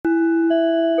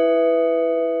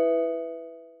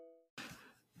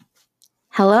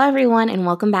Hello, everyone, and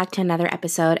welcome back to another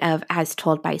episode of As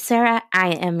Told by Sarah. I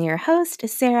am your host,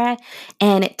 Sarah,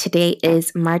 and today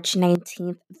is March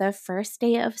 19th, the first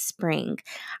day of spring.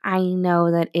 I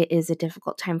know that it is a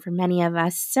difficult time for many of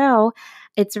us, so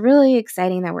it's really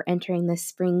exciting that we're entering this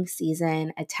spring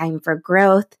season, a time for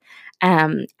growth.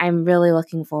 I'm really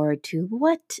looking forward to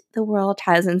what the world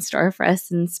has in store for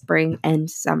us in spring and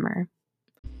summer.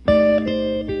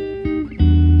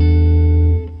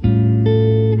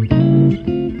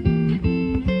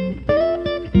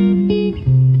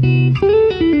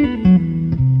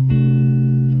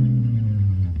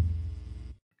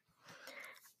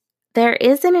 There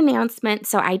is an announcement,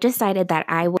 so I decided that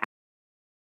I will.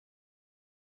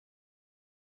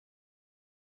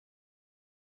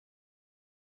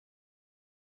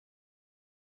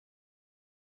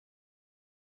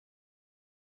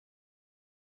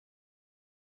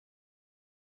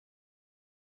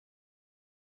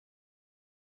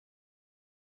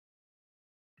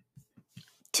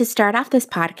 To start off this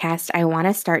podcast, I want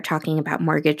to start talking about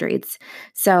mortgage rates.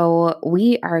 So,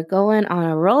 we are going on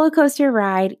a roller coaster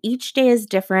ride. Each day is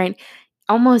different.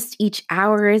 Almost each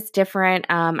hour is different.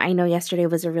 I know yesterday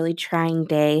was a really trying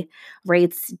day.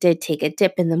 Rates did take a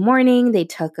dip in the morning, they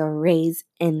took a raise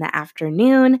in the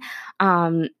afternoon.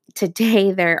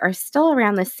 Today, they are still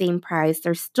around the same price.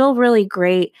 They're still really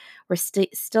great. We're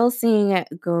still seeing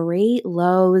great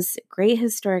lows, great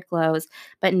historic lows,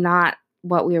 but not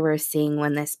what we were seeing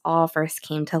when this all first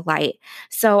came to light.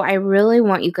 So I really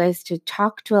want you guys to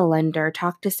talk to a lender,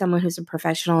 talk to someone who's a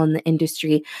professional in the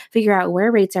industry, figure out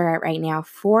where rates are at right now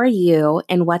for you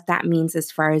and what that means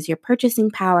as far as your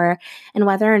purchasing power and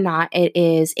whether or not it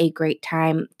is a great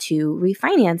time to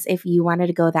refinance if you wanted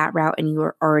to go that route and you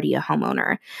were already a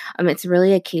homeowner. It's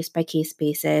really a case by case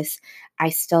basis. I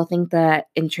still think the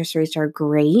interest rates are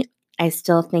great. I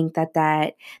still think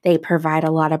that they provide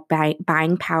a lot of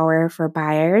buying power for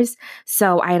buyers.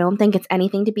 So I don't think it's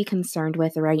anything to be concerned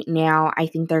with right now. I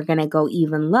think they're going to go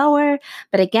even lower.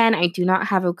 But again, I do not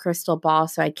have a crystal ball,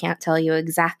 so I can't tell you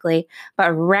exactly.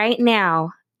 But right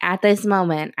now, at this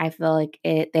moment, I feel like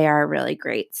they are really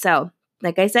great. So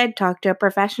like I said, talk to a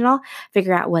professional,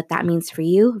 figure out what that means for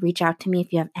you. Reach out to me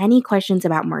if you have any questions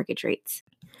about mortgage rates.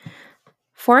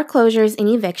 Foreclosures and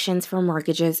evictions for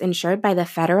mortgages insured by the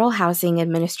Federal Housing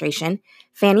Administration,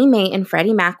 Fannie Mae and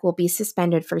Freddie Mac will be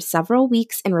suspended for several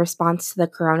weeks in response to the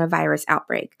coronavirus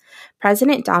outbreak.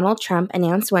 President Donald Trump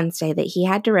announced Wednesday that he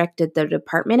had directed the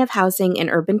Department of Housing and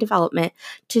Urban Development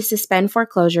to suspend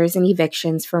foreclosures and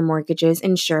evictions for mortgages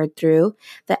insured through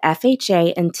the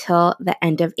FHA until the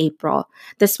end of April.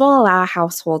 This will allow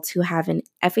households who have an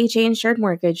FHA insured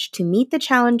mortgage to meet the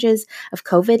challenges of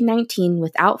COVID-19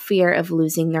 without fear of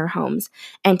losing their homes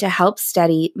and to help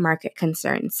steady market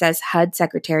concerns, says HUD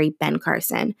Secretary Ben Carson.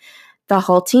 The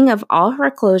halting of all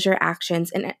foreclosure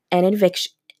actions and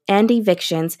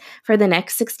evictions for the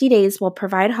next 60 days will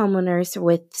provide homeowners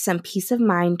with some peace of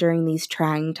mind during these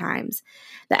trying times.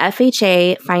 The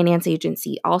FHA Finance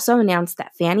Agency also announced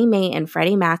that Fannie Mae and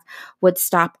Freddie Mac would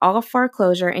stop all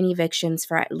foreclosure and evictions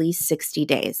for at least 60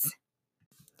 days.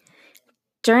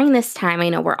 During this time, I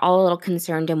know we're all a little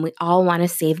concerned and we all want to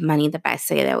save money the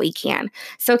best way that we can.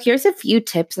 So, here's a few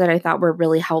tips that I thought were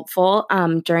really helpful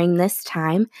during this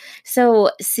time.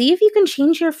 So, see if you can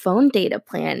change your phone data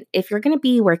plan. If you're going to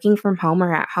be working from home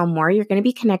or at home more, you're going to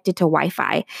be connected to Wi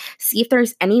Fi. See if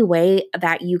there's any way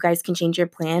that you guys can change your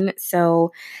plan.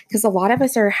 So, because a lot of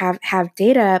us have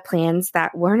data plans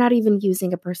that we're not even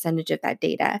using a percentage of that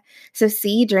data. So,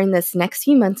 see during this next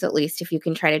few months at least if you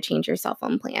can try to change your cell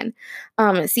phone plan.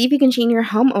 See if you can change your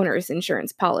homeowner's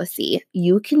insurance policy.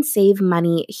 You can save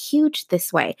money huge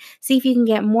this way. See if you can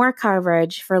get more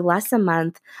coverage for less a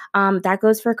month. That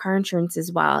goes for car insurance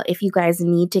as well. If you guys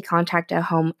need to contact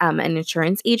an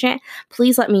insurance agent,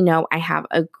 please let me know. I have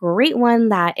a great one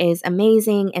that is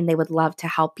amazing and they would love to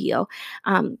help you.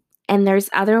 And there's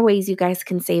other ways you guys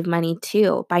can save money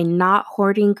too by not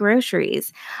hoarding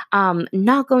groceries,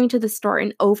 not going to the store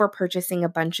and over purchasing a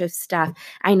bunch of stuff.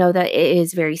 I know that it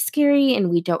is very scary and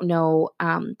we don't know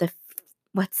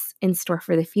what's in store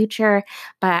for the future,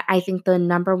 but I think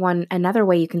another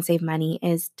way you can save money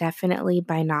is definitely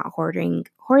by not hoarding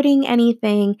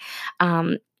anything.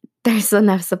 There's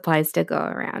enough supplies to go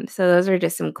around. So those are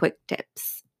just some quick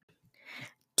tips.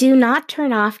 Do not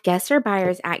turn off guests or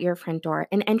buyers at your front door.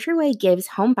 An entryway gives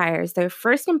home buyers their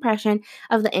first impression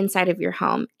of the inside of your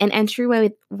home. An entryway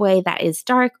that is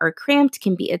dark or cramped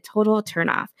can be a total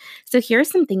turnoff. So here are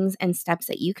some things and steps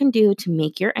that you can do to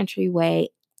make your entryway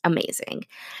amazing.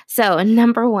 So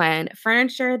number one,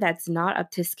 furniture that's not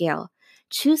up to scale.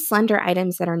 Choose slender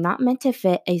items that are not meant to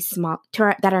fit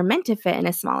that are meant to fit in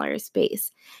a smaller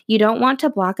space. You don't want to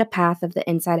block a path of the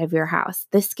inside of your house.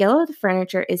 The scale of the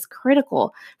furniture is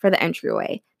critical for the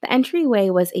entryway. The entryway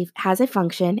has a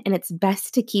function, and it's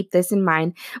best to keep this in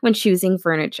mind when choosing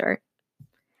furniture.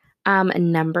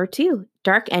 Number 2,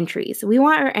 dark entries. We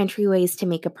want our entryways to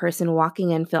make a person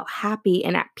walking in feel happy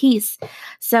and at peace.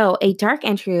 So a dark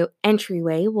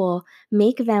entryway will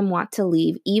make them want to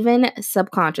leave, even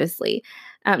subconsciously.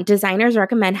 Designers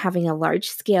recommend having a large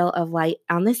scale of light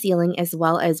on the ceiling as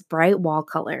well as bright wall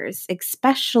colors,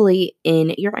 especially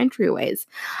in your entryways.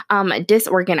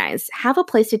 Disorganized. Have a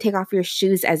place to take off your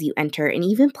shoes as you enter, and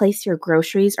even place your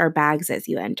groceries or bags as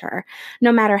you enter.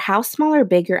 No matter how small or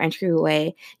big your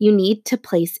entryway, you need to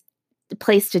place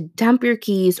to dump your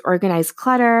keys, organize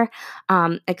clutter,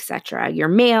 etc. Your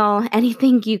mail,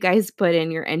 anything you guys put in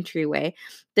your entryway.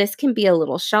 This can be a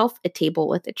little shelf, a table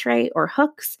with a tray, or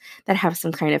hooks that have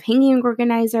some kind of hanging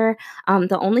organizer.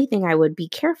 The only thing I would be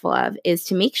careful of is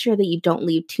to make sure that you don't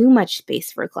leave too much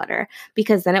space for clutter,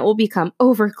 because then it will become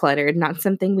over cluttered, not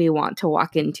something we want to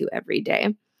walk into every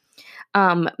day.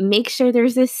 Make sure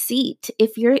there's a seat.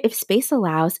 If space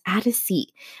allows, add a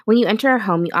seat. When you enter a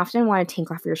home, you often want to take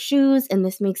off your shoes, and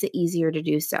this makes it easier to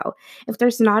do so. If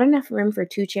there's not enough room for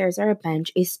 2 chairs or a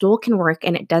bench, a stool can work,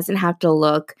 and it doesn't have to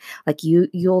look like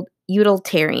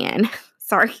utilitarian.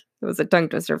 Sorry, it was a tongue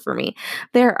twister for me.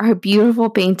 There are beautiful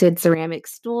painted ceramic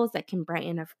stools that can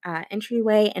brighten an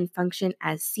entryway and function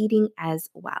as seating as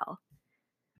well.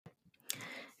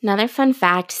 Another fun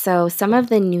fact, so some of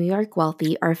the New York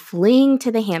wealthy are fleeing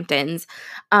to the Hamptons.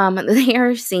 They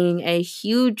are seeing a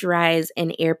huge rise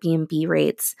in Airbnb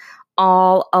rates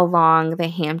all along the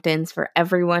Hamptons for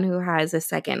everyone who has a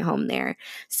second home there.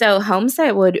 So homes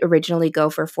that would originally go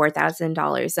for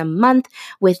 $4,000 a month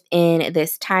within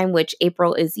this time, which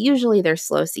April is usually their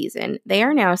slow season, they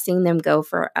are now seeing them go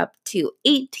for up to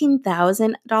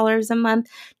 $18,000 a month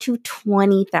to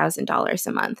 $20,000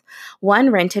 a month. One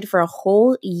rented for a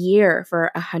whole year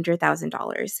for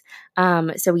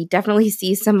 $100,000. So we definitely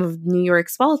see some of New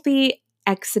York's wealthy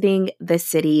exiting the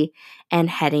city and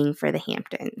heading for the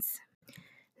Hamptons.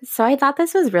 So I thought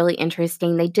this was really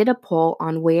interesting. They did a poll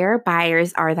on where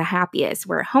buyers are the happiest,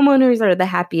 where homeowners are the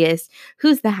happiest,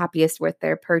 who's the happiest with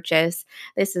their purchase.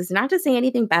 This is not to say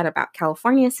anything bad about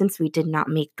California since we did not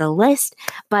make the list,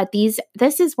 but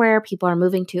this is where people are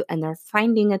moving to and they're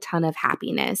finding a ton of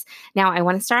happiness. Now, I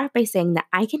want to start off by saying that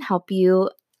I can help you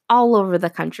all over the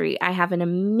country. I have an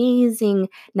amazing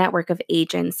network of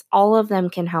agents. All of them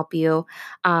can help you.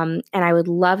 And I would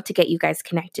love to get you guys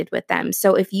connected with them.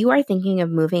 So if you are thinking of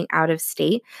moving out of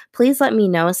state, please let me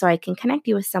know so I can connect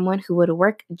you with someone who would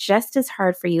work just as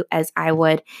hard for you as I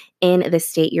would in the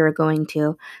state you're going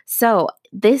to. So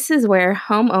this is where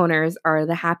homeowners are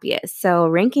the happiest. So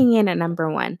ranking in at number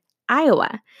 1,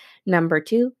 Iowa. Number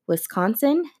 2,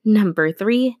 Wisconsin. Number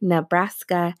 3,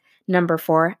 Nebraska. Number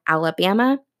 4,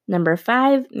 Alabama. Number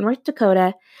 5, North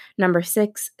Dakota. Number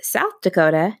 6, South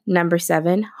Dakota. Number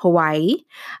 7, Hawaii.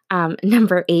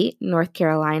 Number 8, North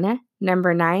Carolina.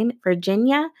 Number 9,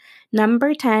 Virginia.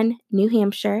 Number 10, New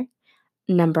Hampshire.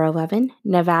 Number 11,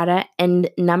 Nevada. And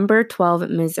number 12,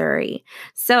 Missouri.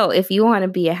 So if you want to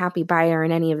be a happy buyer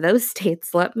in any of those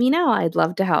states, let me know. I'd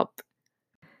love to help.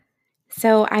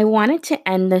 So I wanted to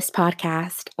end this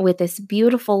podcast with this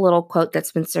beautiful little quote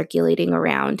that's been circulating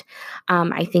around.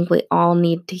 I think we all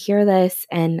need to hear this,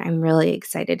 and I'm really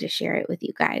excited to share it with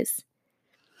you guys.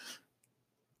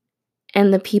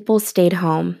 And the people stayed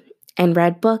home and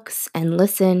read books and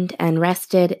listened and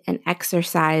rested and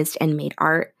exercised and made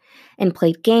art and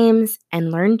played games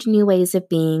and learned new ways of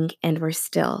being and were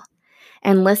still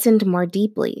and listened more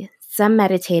deeply. Some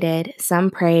meditated, some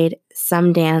prayed,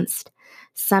 some danced.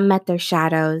 Some met their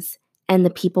shadows, and the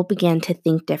people began to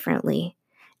think differently.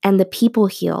 And the people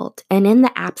healed. And in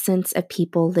the absence of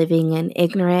people living in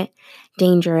ignorant,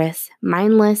 dangerous,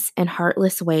 mindless, and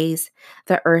heartless ways,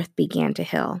 the earth began to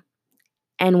heal.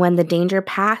 And when the danger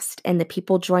passed and the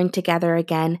people joined together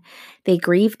again, they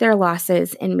grieved their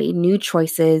losses and made new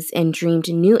choices and dreamed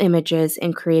new images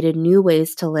and created new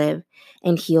ways to live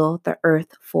and heal the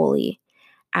earth fully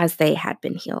as they had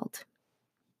been healed.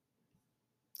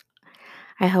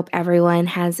 I hope everyone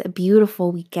has a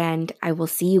beautiful weekend. I will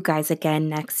see you guys again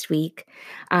next week.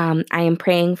 I am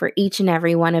praying for each and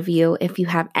every one of you. If you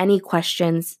have any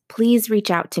questions, please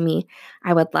reach out to me.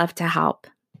 I would love to help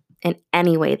in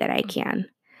any way that I can.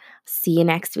 See you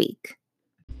next week.